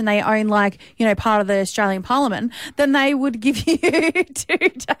uber rich and they own like, part of the Australian Parliament, then they would give you 2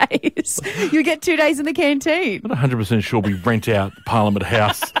 days. You get 2 days in the canteen. I'm not 100% sure we rent out Parliament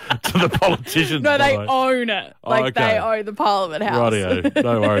House to the politicians. No, they own it. Like they own the Parliament House. Rightio,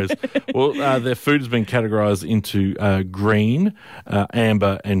 no worries. Well, their food has been categorised into green,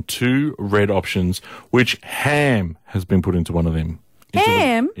 amber and 2 red options, which ham has been put into one of them.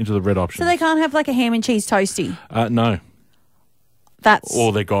 Into the red option. So they can't have like a ham and cheese toasty? No. That's...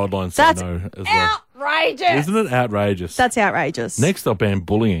 All their guidelines say no as well. Outrageous. Isn't it outrageous? That's outrageous. Next up, ban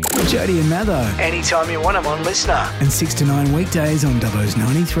bullying. Jodi and Matho. Anytime you want them on Listener. And 6 to 9 weekdays on Dubbo's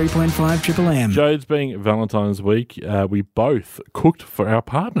 93.5 Triple M. Jodes, being Valentine's week, we both cooked for our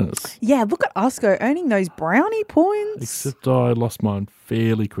partners. Yeah, look at us go earning those brownie points. Except I lost mine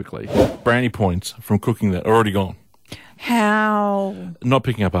fairly quickly. Brownie points from cooking that already gone. How? Not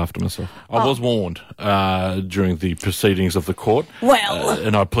picking up after myself. I was warned during the proceedings of the court. Well.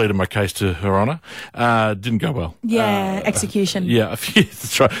 And I pleaded my case to Her Honour. Didn't go well. Yeah, execution. Yeah,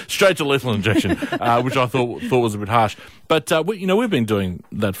 that's right. Straight to lethal injection, which I thought was a bit harsh. But, we've been doing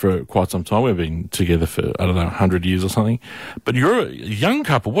that for quite some time. We've been together for, 100 years or something. But you're a young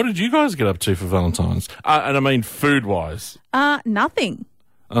couple. What did you guys get up to for Valentine's? And I mean food-wise. Nothing.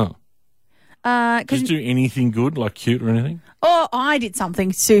 Oh. Did you do anything good, like cute or anything? Oh, I did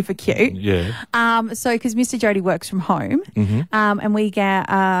something super cute. Yeah. So, because Mr. Jodi works from home, and we get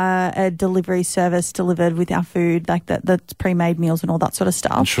a delivery service delivered with our food, like that's pre-made meals and all that sort of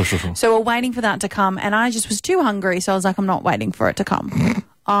stuff. Sure. So we're waiting for that to come, and I just was too hungry, so I was like, I'm not waiting for it to come.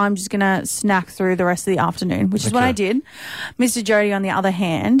 I'm just going to snack through the rest of the afternoon, which is what I did. Mr. Jodi, on the other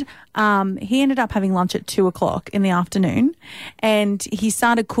hand, he ended up having lunch at 2:00 in the afternoon, and he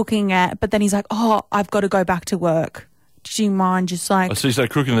started cooking but then he's like, I've got to go back to work. Do you mind just like... So you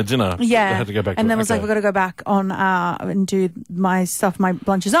started cooking the dinner. Yeah. I had to go back to and then work. was like, we've got to go back on and do my stuff, my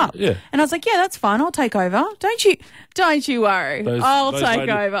lunch is up. Yeah. And I was like, yeah, that's fine. I'll take over. Don't you worry. I'll take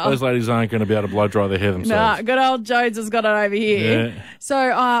over. Those ladies aren't going to be able to blow dry their hair themselves. Nah, good old Jodes has got it over here. Yeah. So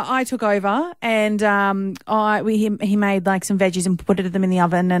I took over and he made like some veggies and put them in the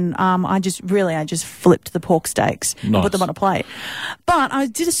oven, and I just flipped the pork steaks and put them on a plate. But I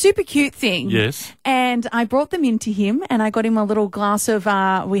did a super cute thing. Yes. And I brought them into him, and I got him a little glass of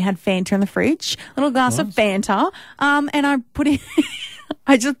we had Fanta in the fridge, a little glass of Fanta, and I put in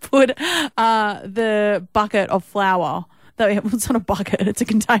I just put the bucket of flour. It's not a bucket, it's a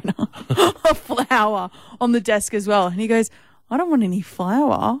container of flour on the desk as well. And he goes, I don't want any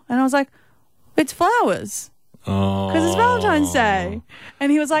flour. And I was like, it's flowers. Because it's Valentine's Day.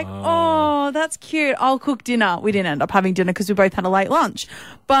 And he was like, oh, that's cute. I'll cook dinner. We didn't end up having dinner because we both had a late lunch.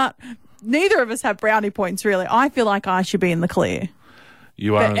 But neither of us have brownie points, really. I feel like I should be in the clear.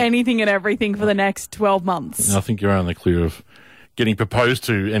 You are. For anything and everything for the next 12 months. I think you're on the clear of getting proposed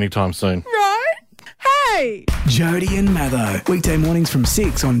to anytime soon. Right? Hey! Jodi and Matho. Weekday mornings from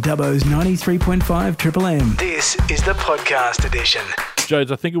 6 on Dubbo's 93.5 Triple M. This is the podcast edition.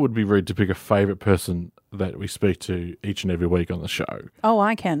 Jodes, I think it would be rude to pick a favourite person that we speak to each and every week on the show. Oh,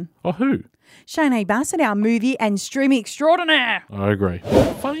 I can. Oh, who? Shane Bassett, our movie and streaming extraordinaire. I agree.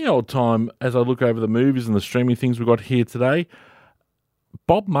 Funny old time as I look over the movies and the streaming things we got here today.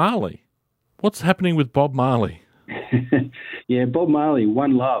 Bob Marley. What's happening with Bob Marley? Yeah, Bob Marley,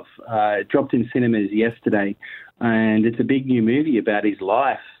 One Love, dropped in cinemas yesterday, and it's a big new movie about his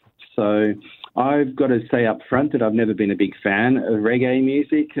life. So I've got to say up front that I've never been a big fan of reggae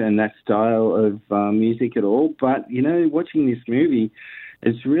music and that style of music at all. But, watching this movie,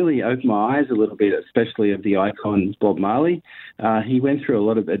 it's really opened my eyes a little bit, especially of the icon Bob Marley. He went through a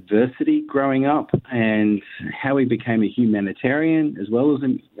lot of adversity growing up, and how he became a humanitarian as well as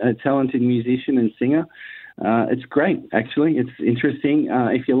a talented musician and singer. It's great, actually. It's interesting.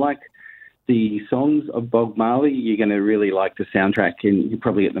 If you like the songs of Bob Marley, you're going to really like the soundtrack, and you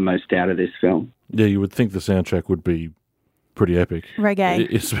probably get the most out of this film. Yeah, you would think the soundtrack would be pretty epic.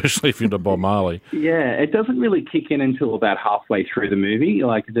 Reggae. Especially if you're into Bob Marley. Yeah, it doesn't really kick in until about halfway through the movie.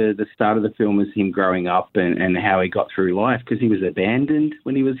 Like the start of the film is him growing up and how he got through life, because he was abandoned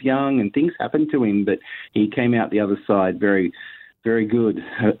when he was young and things happened to him, but he came out the other side very, very good,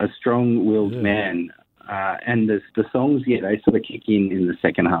 a strong-willed man. And the songs, they sort of kick in the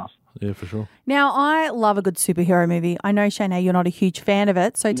second half. Yeah, for sure. Now, I love a good superhero movie. I know, Shane, you're not a huge fan of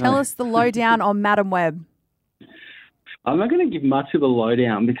it, so tell us the lowdown on Madam Web. I'm not going to give much of a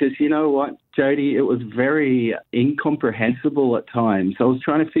lowdown because, you know what, Jodi, it was very incomprehensible at times. I was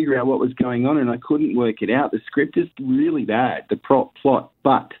trying to figure out what was going on and I couldn't work it out. The script is really bad, the plot,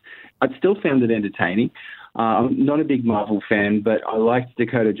 but I still found it entertaining. I'm not a big Marvel fan, but I liked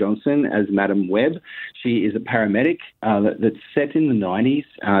Dakota Johnson as Madam Webb. She is a paramedic that's set in the 90s.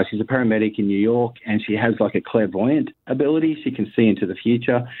 She's a paramedic in New York, and she has like a clairvoyant ability. She can see into the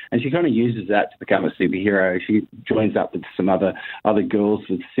future, and she kind of uses that to become a superhero. She joins up with some other girls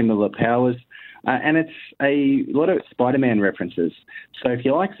with similar powers. And it's a lot of Spider-Man references. So if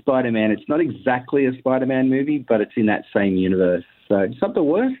you like Spider-Man, it's not exactly a Spider-Man movie, but it's in that same universe. So it's not the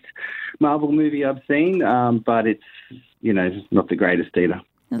worst Marvel movie I've seen, but it's, not the greatest either.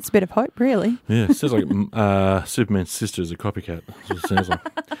 That's a bit of hope, really. Yeah, it sounds like Superman's sister is a copycat. That's what it sounds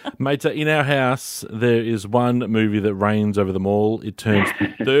like. Mate, in our house, there is one movie that reigns over them all. It turns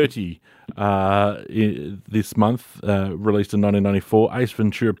 30 this month, released in 1994, Ace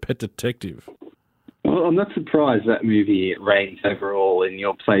Ventura, Pet Detective. Well, I'm not surprised that movie reigns overall in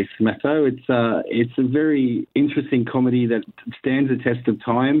your place, Matho. It's a very interesting comedy that stands the test of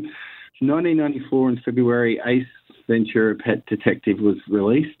time. 1994 in February, Ace Ventura, Pet Detective was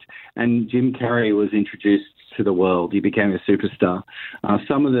released, and Jim Carrey was introduced to the world. He became a superstar.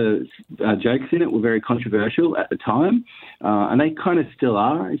 Some of the jokes in it were very controversial at the time, and they kind of still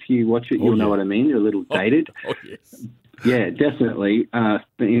are. If you watch it, you'll know what I mean. They're a little dated. Oh, yes. Yeah, definitely,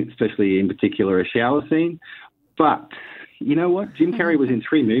 especially in particular a shower scene. But you know what? Jim Carrey was in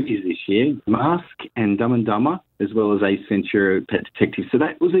 3 movies this year, Mask and Dumb and Dumber, as well as Ace Ventura, Pet Detective. So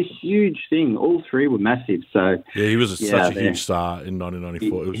that was a huge thing. All 3 were massive. So yeah, he was such a huge star in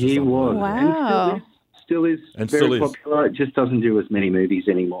 1994. He was. Wow. And still is very popular. It just doesn't do as many movies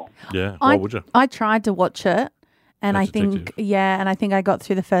anymore. Yeah, why would you? I tried to watch it, and Pet Detective. I think I got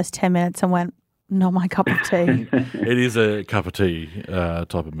through the first 10 minutes and went, not my cup of tea. It is a cup of tea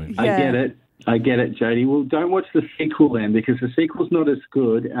type of movie. Yeah. I get it, Jodi. Well, don't watch the sequel then, because the sequel's not as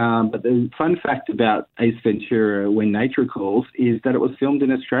good. But the fun fact about Ace Ventura, When Nature Calls, is that it was filmed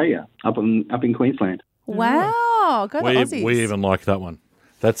in Australia, up in Queensland. Wow, go the Aussies. We even like that one.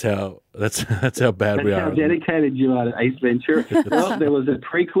 That's how bad we are. That's how dedicated you are to Ace Ventura. Well, there was a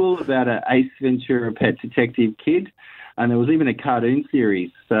prequel about an Ace Ventura Pet Detective kid, and there was even a cartoon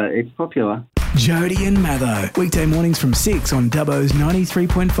series, so it's popular. Jodi and Matho, weekday mornings from 6 on Dubbo's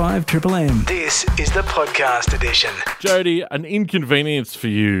 93.5 Triple M. This is the podcast edition. Jodi, an inconvenience for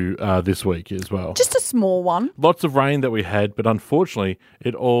you this week as well. Just a small one. Lots of rain that we had, but unfortunately,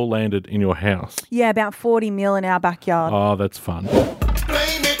 it all landed in your house. Yeah, about 40 mil in our backyard. Oh, that's fun.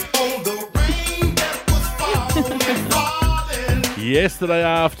 Yesterday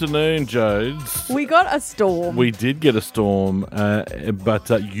afternoon, Jodes. We got a storm. We did get a storm, but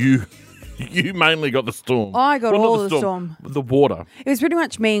you mainly got the storm. I got all the storm. The water. It was pretty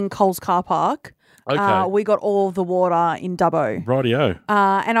much me and Cole's car park. Okay. We got all of the water in Dubbo. Rightio.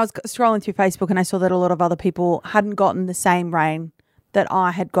 And I was scrolling through Facebook and I saw that a lot of other people hadn't gotten the same rain that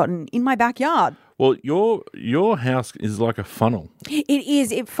I had gotten in my backyard. Well, your house is like a funnel. It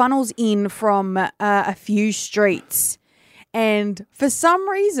is. It funnels in from a few streets. And for some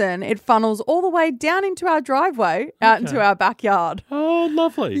reason, it funnels all the way down into our driveway, out into our backyard. Oh,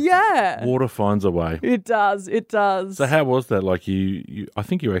 lovely. Yeah. Water finds a way. It does. It does. So how was that? Like I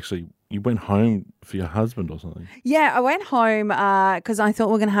think you went home for your husband or something. Yeah, I went home because I thought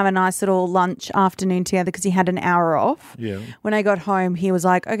we were going to have a nice little lunch afternoon together because he had an hour off. Yeah. When I got home, he was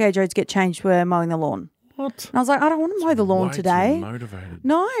like, okay, Jodes, get changed. We're mowing the lawn. What? And I was like, I don't want to mow the lawn Way today. Too motivated.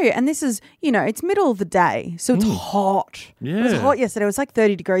 No, and this is, it's middle of the day, so it's hot. Yeah. It was hot yesterday. It was like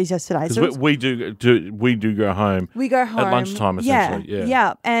 30 degrees yesterday. Because So we do go home. we go home at lunchtime, essentially.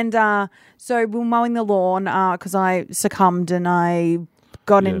 Yeah. And so we were mowing the lawn because I succumbed and I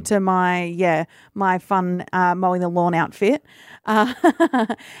got into my fun mowing the lawn outfit,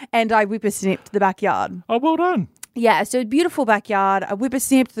 and I whippersnipped the backyard. Oh, well done. Yeah, so beautiful backyard. I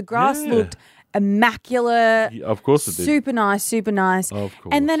whippersnipped. The grass looked immaculate. Yeah, of course it did. Super nice, super nice. Of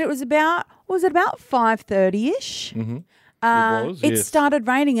course. And then it was about 5:30ish. Mm-hmm. It started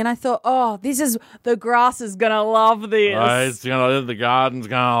raining, and I thought, the grass is gonna love this. The garden's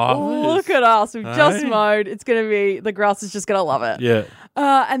gonna love Look this. at us. We've just mowed. It's gonna be the grass is just gonna love it. Yeah.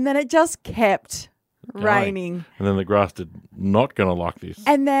 And then it just kept raining. And then the grass did not gonna like this.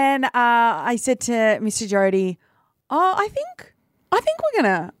 And then I said to Mr. Jodi, I think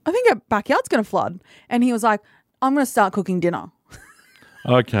our backyard's going to flood. And he was like, I'm going to start cooking dinner.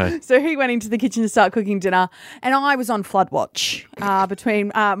 Okay. So he went into the kitchen to start cooking dinner, and I was on flood watch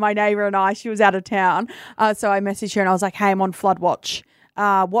between my neighbour and I. She was out of town. So I messaged her and I was like, hey, I'm on flood watch.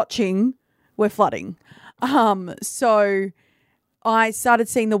 Watching, we're flooding. So I started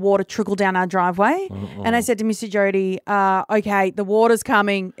seeing the water trickle down our driveway. And I said to Mr. Jodi, okay, the water's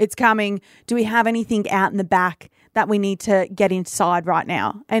coming. It's coming. Do we have anything out in the back that we need to get inside right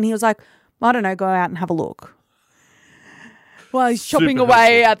now? And he was like, I don't know, go out and have a look. Well, he's chopping Super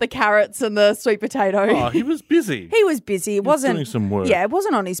away helpful. at the carrots and the sweet potato. Oh, he was busy. He was busy. It wasn't doing some work. Yeah, it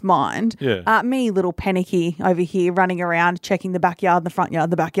wasn't on his mind. Yeah. Me, little panicky over here, running around, checking the backyard, the front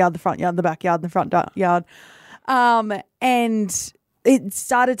yard, the backyard, the front yard, the backyard, the front yard. And it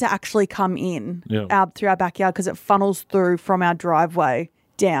started to actually come in through our backyard because it funnels through from our driveway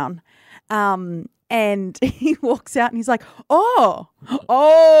down. And he walks out and he's like, oh.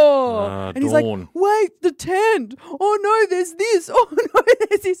 And he's like, Dawn. wait, the tent. Oh, no, there's this. Oh, no,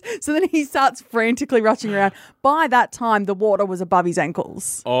 there's this. So then he starts frantically rushing around. By that time, the water was above his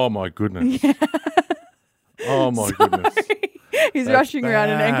ankles. Oh, my goodness. Oh, my goodness. He's That's rushing around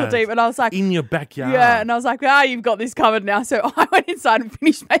in ankle bad. deep. And I was like, In your backyard. yeah. And I was like, you've got this covered now. So I went inside and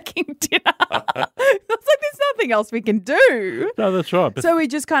finished making dinner. I was like, there's nothing else we can do. No, that's right. But So we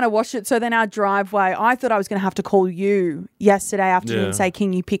just kind of washed it. So then our driveway, I thought I was going to have to call you yesterday afternoon and say,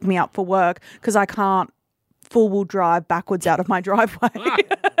 can you pick me up for work? Because I can't full-wheel drive backwards out of my driveway.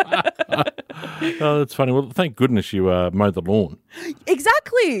 oh, that's funny. Well, thank goodness you mowed the lawn.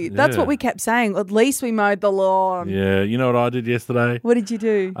 Exactly. That's Yeah. what we kept saying. At least we mowed the lawn. Yeah. You know what I did yesterday? What did you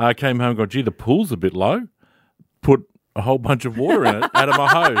do? I came home and got, gee, the pool's a bit low. Put a whole bunch of water in it out of my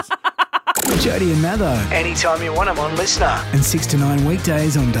hose. Jodi and Matho. Anytime you want them on Listener. And 6 to 9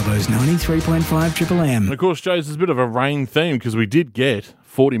 weekdays on Dubbo's 93.5 Triple M. And of course, Joe's is a bit of a rain theme because we did get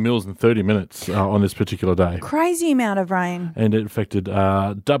 40 mils in 30 minutes on this particular day. Crazy amount of rain. And it affected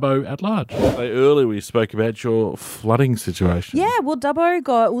Dubbo at large. Earlier we spoke about your flooding situation. Yeah, well, Dubbo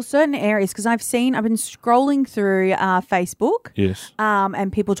got certain areas because I've been scrolling through Facebook. Yes.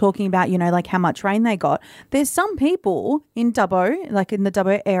 And people talking about, like how much rain they got. There's some people in Dubbo, like in the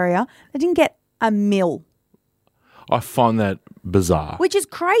Dubbo area, that didn't get a mil. I find that bizarre. Which is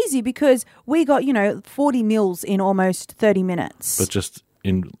crazy because we got, 40 mils in almost 30 minutes. But just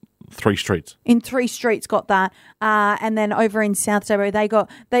in 3 streets. In 3 streets got that. And then over in South Dubbo,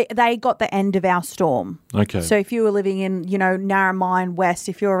 they got the end of our storm. Okay. So if you were living in, Narromine West,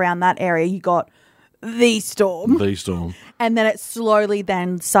 if you're around that area, you got the storm. The storm. And then it slowly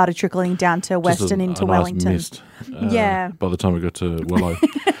then started trickling down to Western into a Wellington. Nice mist, Yeah. By the time we got to Wello.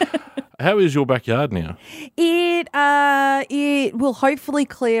 How is your backyard now? It will hopefully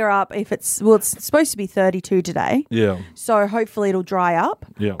clear up it's supposed to be 32 today. Yeah. So hopefully it'll dry up.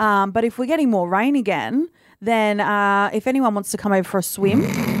 Yeah. But if we're getting more rain again, then if anyone wants to come over for a swim,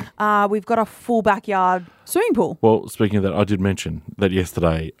 we've got a full backyard swimming pool. Well, speaking of that, I did mention that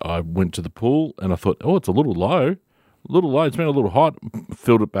yesterday I went to the pool and I thought, oh, it's a little low. It's been a little hot.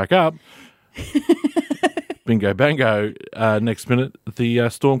 Filled it back up. Bingo, bango. Next minute, the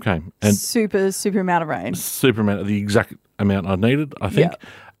storm came. And super amount of rain. super amount, the exact amount I needed, I think.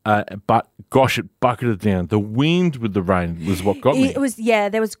 But gosh, it bucketed down. The wind with the rain was what got me. It was,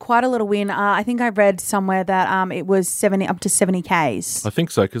 there was quite a lot of wind. I think I read somewhere that it was up to 70 Ks. I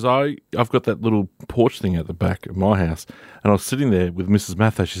think so, because I've got that little porch thing at the back of my house, and I was sitting there with Mrs.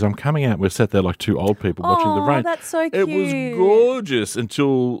 Matho. She said, I'm coming out. We're sat there like 2 old people watching the rain. That's so cute. It was gorgeous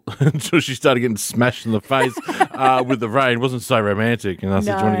until she started getting smashed in the face with the rain. It wasn't so romantic. And I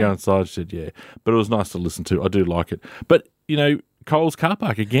said, do you want to go inside? She said, yeah. But it was nice to listen to. I do like it. But, Coles car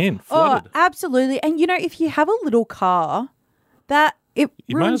park again, flooded. Oh, absolutely. And, if you have a little car, it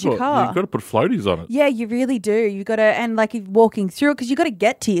You may ruins as well. your car. You've got to put floaties on it. Yeah, you really do. You got to, and like if walking through it, because you got to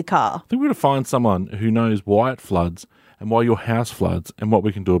get to your car. I think we're going to find someone who knows why it floods and why your house floods and what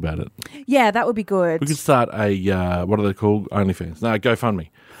we can do about it. Yeah, that would be good. We could start a what are they called? OnlyFans. No, GoFundMe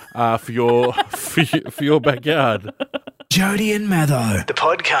for your for your backyard. Jodi and Matho, the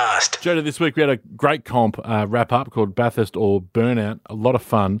podcast. Jodi, this week we had a great comp wrap up called Bathurst or Burnout. A lot of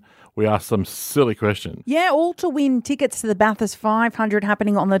fun. We asked some silly questions. Yeah, all to win tickets to the Bathurst 500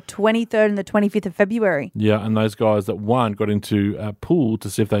 happening on the 23rd and the 25th of February. Yeah, and those guys that won got into a pool to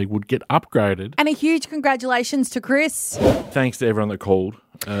see if they would get upgraded. And a huge congratulations to Chris. Thanks to everyone that called.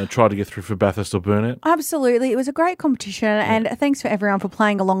 Tried to get through for Bathurst or Burnout. Absolutely. It was a great competition, and thanks for everyone for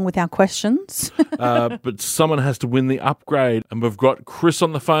playing along with our questions. But someone has to win the upgrade, and we've got Chris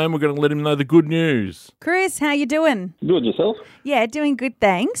on the phone. We're going to let him know the good news. Chris, how you doing? Good, yourself? Yeah, doing good,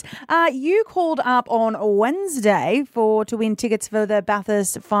 thanks. You called up on Wednesday to win tickets for the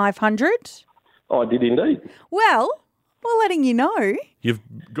Bathurst 500. I did indeed. Well, we're letting you know. You've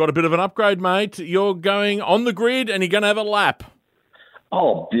got a bit of an upgrade, mate. You're going on the grid, and you're going to have a lap.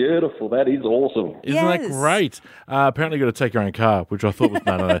 Oh, beautiful. That is awesome. Isn't that Yes. great? Apparently you've got to take your own car, which I thought was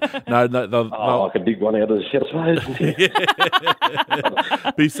no. Oh, I could dig one out of the shed, I suppose.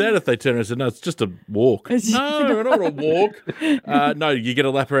 Be sad if they turn around and said, no, it's just a walk. No, I don't want to walk. No, you get a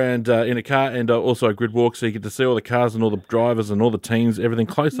lap around in a car and also a grid walk, so you get to see all the cars and all the drivers and all the teams, everything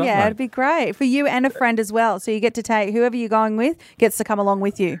close up, Yeah, mate. it'd be great for you and a friend as well. So you get to take whoever you're going with gets to come along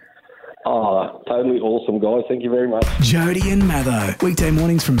with you. Oh, totally awesome, guys. Thank you very much. Jodi and Matho, weekday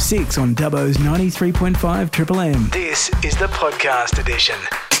mornings from 6 on Dubbo's 93.5 Triple M. This is the podcast edition.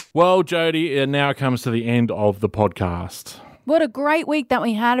 Well, Jodi, it now comes to the end of the podcast. What a great week that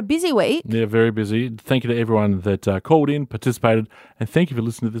we had, a busy week. Yeah, very busy. Thank you to everyone that called in, participated, and thank you for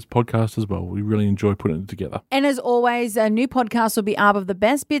listening to this podcast as well. We really enjoy putting it together. And as always, a new podcast will be up of the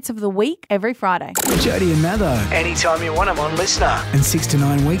best bits of the week every Friday. Jodi and Matho, anytime you want them on Listener. And 6 to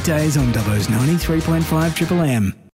 9 weekdays on Dubbo's 93.5 Triple M.